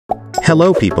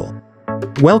Hello people.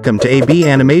 Welcome to AB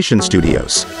Animation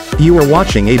Studios. You are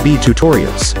watching AB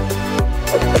Tutorials.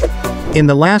 In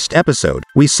the last episode,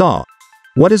 we saw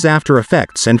what is After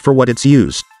Effects and for what it's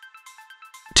used.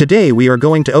 Today we are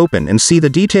going to open and see the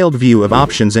detailed view of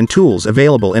options and tools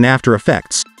available in After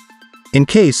Effects. In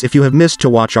case if you have missed to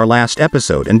watch our last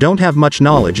episode and don't have much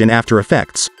knowledge in After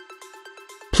Effects,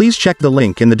 please check the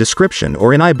link in the description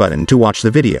or in I button to watch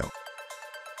the video.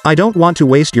 I don't want to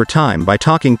waste your time by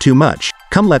talking too much.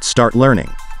 Come, let's start learning.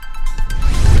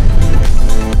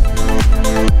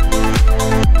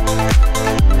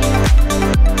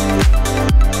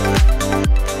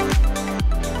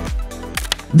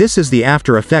 This is the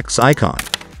After Effects icon.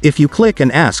 If you click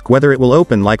and ask whether it will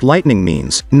open like lightning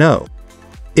means no.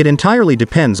 It entirely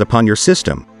depends upon your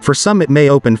system. For some it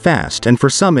may open fast and for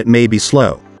some it may be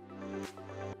slow.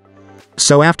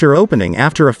 So after opening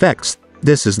After Effects,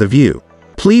 this is the view.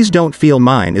 Please don't feel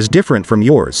mine is different from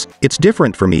yours. It's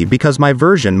different for me because my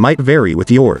version might vary with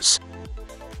yours.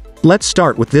 Let's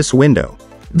start with this window.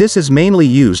 This is mainly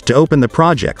used to open the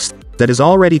projects that is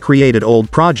already created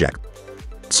old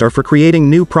projects, or for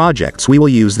creating new projects we will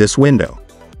use this window.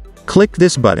 Click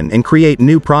this button and create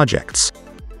new projects.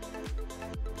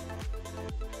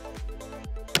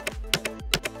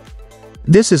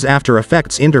 This is After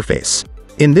Effects interface.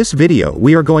 In this video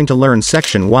we are going to learn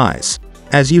section-wise.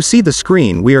 As you see the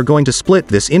screen, we are going to split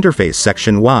this interface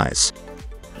section-wise.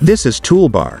 This is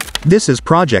toolbar. This is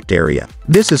project area.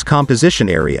 This is composition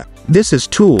area. This is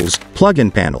tools,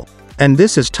 plugin panel. And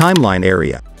this is timeline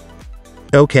area.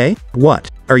 Okay,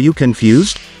 what? Are you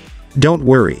confused? Don't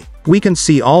worry. We can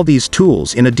see all these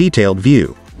tools in a detailed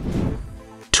view.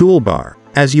 Toolbar.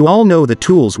 As you all know, the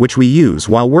tools which we use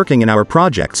while working in our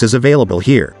projects is available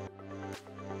here.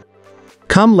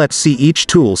 Come, let's see each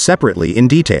tool separately in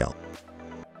detail.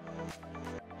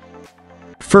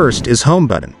 First is Home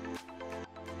button.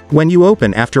 When you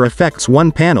open After Effects,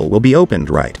 one panel will be opened,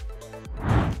 right?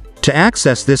 To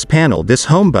access this panel, this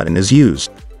Home button is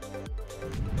used.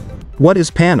 What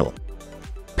is panel?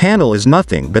 Panel is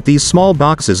nothing but these small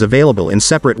boxes available in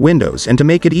separate windows, and to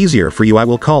make it easier for you I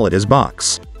will call it as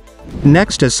box.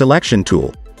 Next is Selection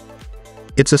tool.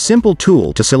 It's a simple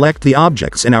tool to select the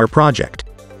objects in our project.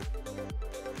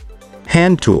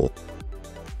 Hand tool.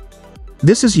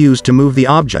 This is used to move the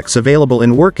objects available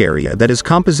in work area, that is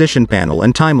composition panel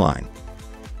and timeline.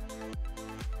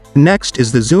 Next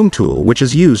is the Zoom tool, which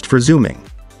is used for zooming.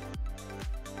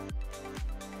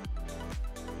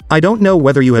 I don't know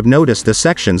whether you have noticed the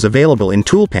sections available in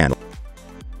tool panel.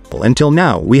 Until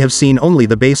now we have seen only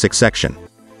the basic section.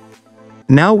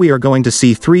 Now we are going to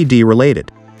see 3D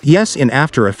related. Yes, in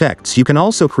After Effects you can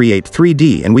also create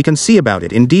 3D, and we can see about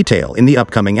it in detail in the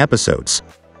upcoming episodes.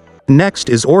 Next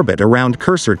is Orbit Around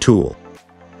Cursor tool.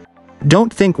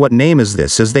 Don't think what name is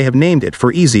this, as they have named it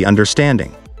for easy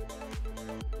understanding.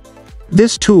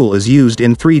 This tool is used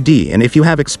in 3D, and if you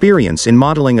have experience in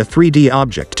modeling a 3D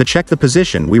object, to check the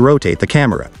position we rotate the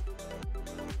camera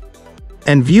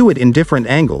and view it in different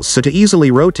angles, so to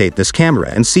easily rotate this camera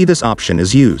and see, this option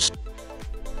is used.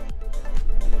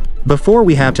 Before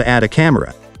we have to add a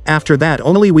camera. After that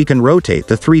only we can rotate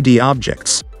the 3D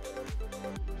objects.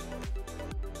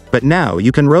 But now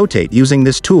you can rotate using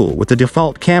this tool with the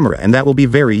default camera, and that will be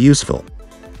very useful.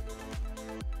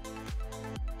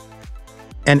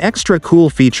 An extra cool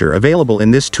feature available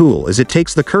in this tool is it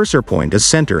takes the cursor point as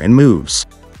center and moves.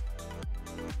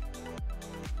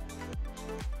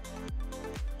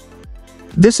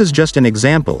 This is just an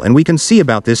example, and we can see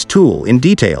about this tool in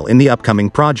detail in the upcoming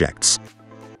projects.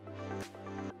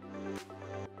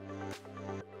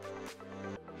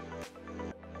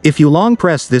 If you long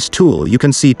press this tool, you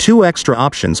can see two extra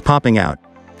options popping out.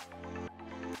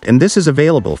 And this is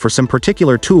available for some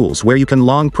particular tools where you can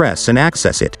long press and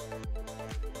access it.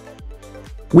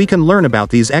 We can learn about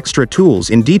these extra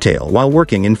tools in detail while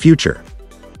working in future.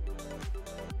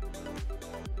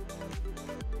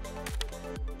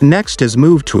 Next is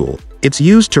Move tool. It's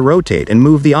used to rotate and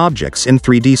move the objects in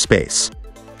 3D space.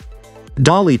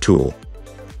 Dolly tool.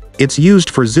 It's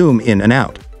used for zoom in and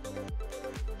out.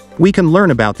 We can learn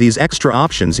about these extra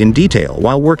options in detail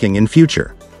while working in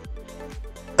future.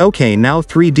 Okay, now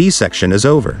 3D section is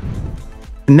over.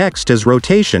 Next is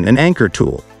Rotation and Anchor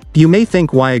tool. You may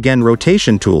think, why again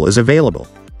Rotation tool is available?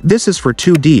 This is for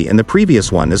 2D and the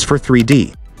previous one is for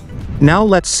 3D. Now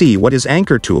let's see what is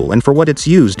Anchor tool and for what it's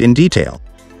used in detail.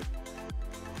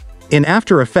 In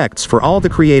After Effects, for all the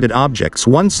created objects,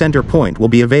 one center point will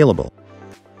be available.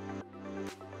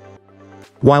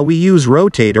 While we use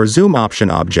Rotate or Zoom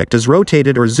option, object is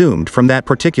rotated or zoomed from that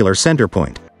particular center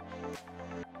point.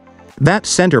 That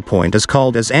center point is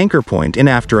called as anchor point in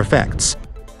After Effects.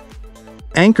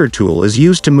 Anchor tool is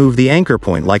used to move the anchor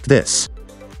point like this.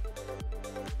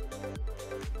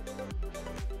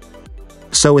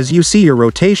 So as you see, your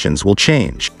rotations will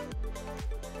change.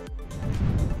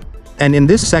 And in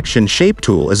this section, shape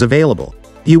tool is available.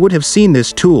 You would have seen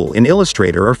this tool in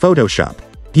Illustrator or Photoshop.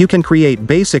 You can create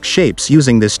basic shapes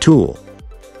using this tool.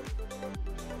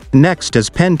 Next is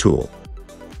pen tool.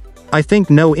 I think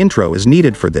no intro is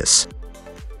needed for this.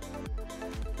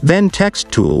 Then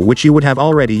text tool, which you would have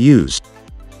already used.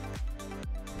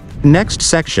 Next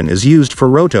section is used for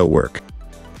roto work.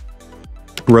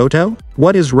 Roto?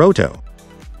 What is roto?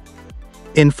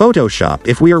 In Photoshop,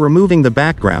 if we are removing the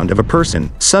background of a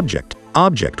person, subject,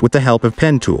 object with the help of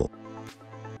pen tool.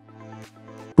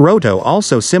 Roto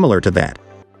also similar to that.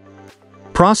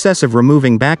 Process of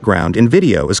removing background in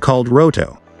video is called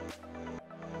roto.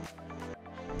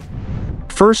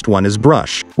 First one is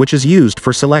brush, which is used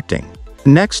for selecting.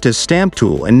 Next is stamp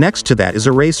tool, and next to that is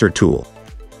eraser tool.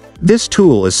 This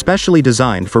tool is specially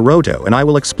designed for roto, and I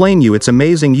will explain you its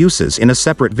amazing uses in a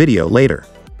separate video later.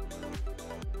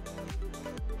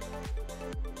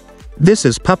 This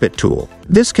is puppet tool.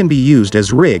 This can be used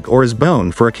as rig or as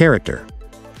bone for a character.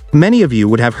 Many of you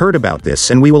would have heard about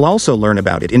this, and we will also learn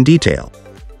about it in detail.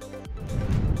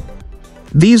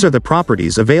 These are the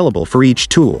properties available for each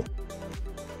tool.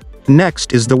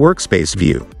 Next is the workspace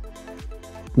view,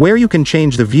 where you can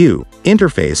change the view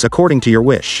interface according to your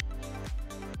wish.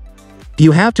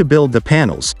 You have to build the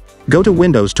panels. Go to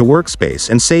Windows to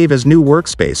Workspace and save as new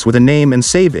workspace with a name and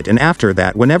save it, and after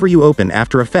that, whenever you open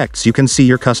After Effects, you can see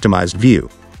your customized view.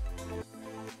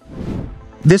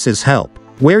 This is Help,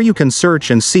 where you can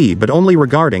search and see, but only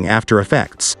regarding After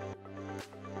Effects.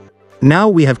 Now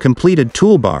we have completed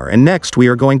toolbar, and next we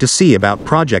are going to see about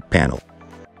project panel.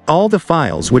 All the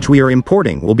files which we are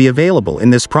importing will be available in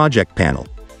this project panel.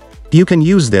 You can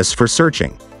use this for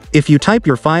searching. If you type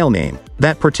your file name,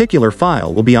 that particular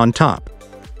file will be on top.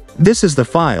 This is the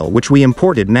file which we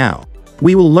imported now.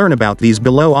 We will learn about these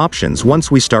below options once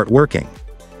we start working.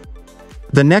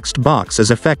 The next box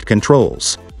is Effect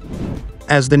Controls.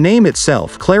 As the name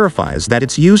itself clarifies that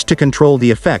it's used to control the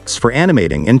effects for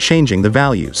animating and changing the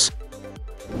values.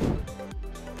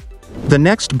 The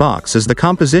next box is the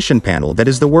Composition panel, that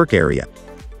is the work area.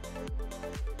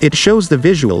 It shows the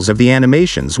visuals of the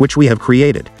animations which we have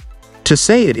created. To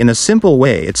say it in a simple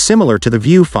way, it's similar to the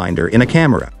viewfinder in a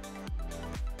camera.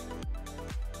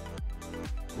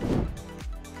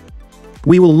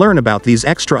 We will learn about these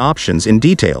extra options in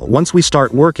detail once we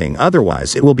start working,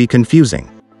 otherwise it will be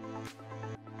confusing.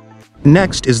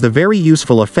 Next is the very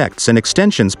useful Effects and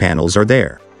Extensions panels are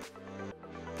there.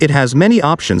 It has many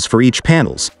options for each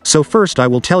panels, so first I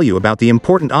will tell you about the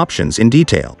important options in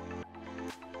detail.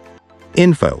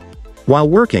 Info. While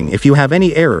working, if you have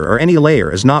any error or any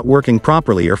layer is not working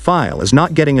properly or file is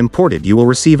not getting imported, you will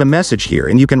receive a message here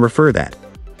and you can refer that.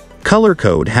 Color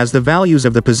code has the values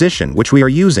of the position which we are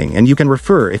using, and you can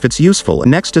refer if it's useful.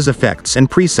 Next is Effects and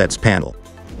Presets panel.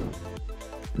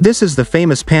 This is the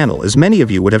famous panel, as many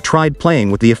of you would have tried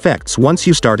playing with the effects once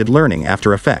you started learning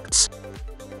After Effects.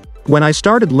 When I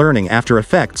started learning After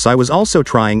Effects, I was also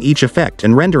trying each effect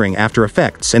and rendering After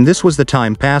Effects, and this was the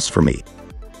time pass for me.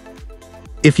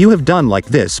 If you have done like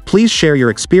this, please share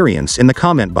your experience in the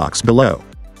comment box below.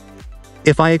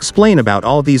 If I explain about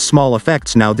all these small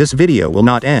effects now, this video will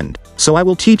not end, so I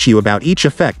will teach you about each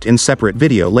effect in separate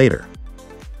video later.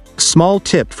 Small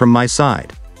tip from my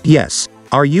side. Yes,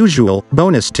 our usual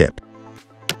bonus tip.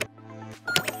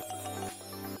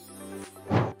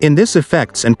 In this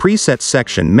Effects and Presets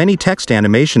section, many text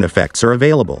animation effects are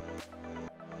available.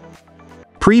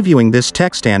 Previewing this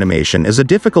text animation is a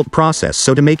difficult process,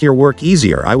 so to make your work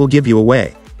easier, I will give you a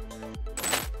way.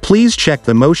 Please check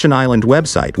the Motion Island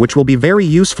website, which will be very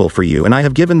useful for you, and I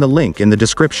have given the link in the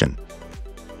description.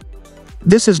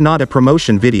 This is not a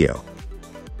promotion video.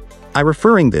 I'm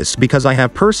referring this because I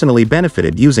have personally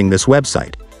benefited using this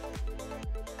website.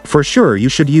 For sure you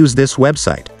should use this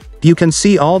website. You can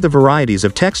see all the varieties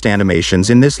of text animations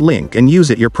in this link and use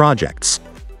it your projects.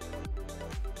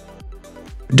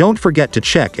 Don't forget to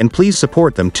check and please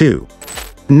support them too.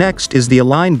 Next is the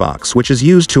Align box, which is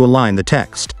used to align the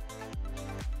text.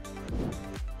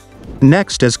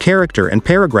 Next is Character and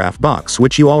Paragraph box,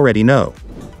 which you already know.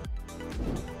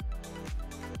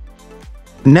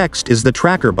 Next is the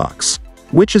Tracker box,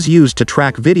 which is used to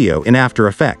track video in After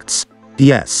Effects.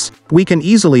 Yes, we can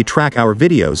easily track our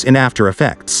videos in After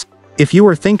Effects. If you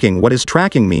are thinking what is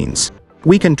tracking means,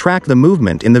 we can track the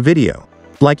movement in the video.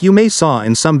 Like you may saw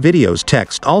in some videos,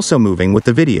 text also moving with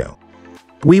the video.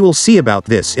 We will see about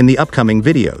this in the upcoming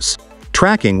videos.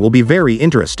 Tracking will be very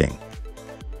interesting.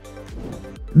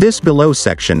 This below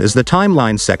section is the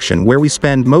timeline section where we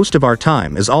spend most of our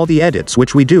time, as all the edits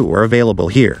which we do are available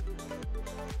here.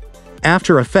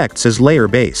 After Effects is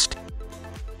layer-based.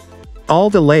 All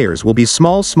the layers will be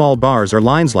small bars or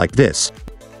lines like this.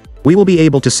 We will be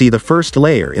able to see the first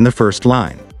layer in the first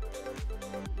line.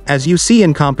 As you see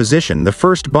in composition, the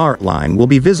first bar line will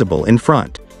be visible in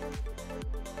front.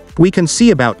 We can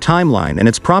see about timeline and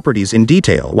its properties in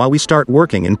detail while we start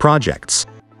working in projects.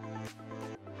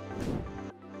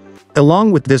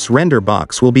 Along with this, render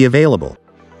box will be available.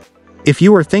 If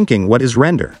you are thinking, what is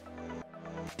render?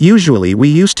 Usually we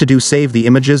used to save the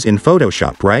images in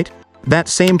Photoshop, right? That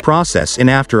same process in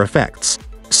After Effects.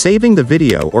 Saving the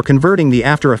video or converting the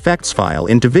After Effects file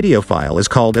into video file is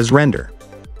called as render.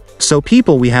 So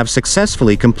people, we have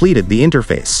successfully completed the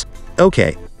interface.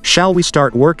 Okay, shall we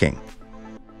start working?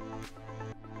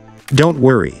 Don't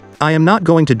worry, I am not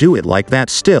going to do it like that.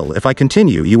 Still, if I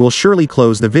continue, you will surely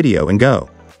close the video and go.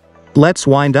 Let's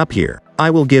wind up here. I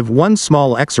will give one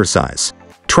small exercise.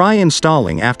 Try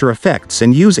installing After Effects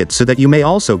and use it so that you may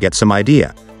also get some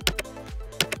idea.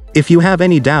 If you have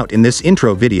any doubt in this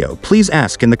intro video, please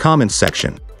ask in the comments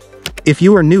section. If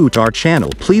you are new to our channel,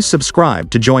 please subscribe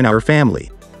to join our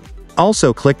family.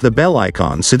 Also click the bell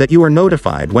icon so that you are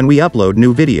notified when we upload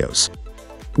new videos.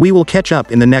 We will catch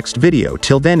up in the next video.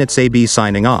 Till then, it's AB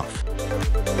signing off.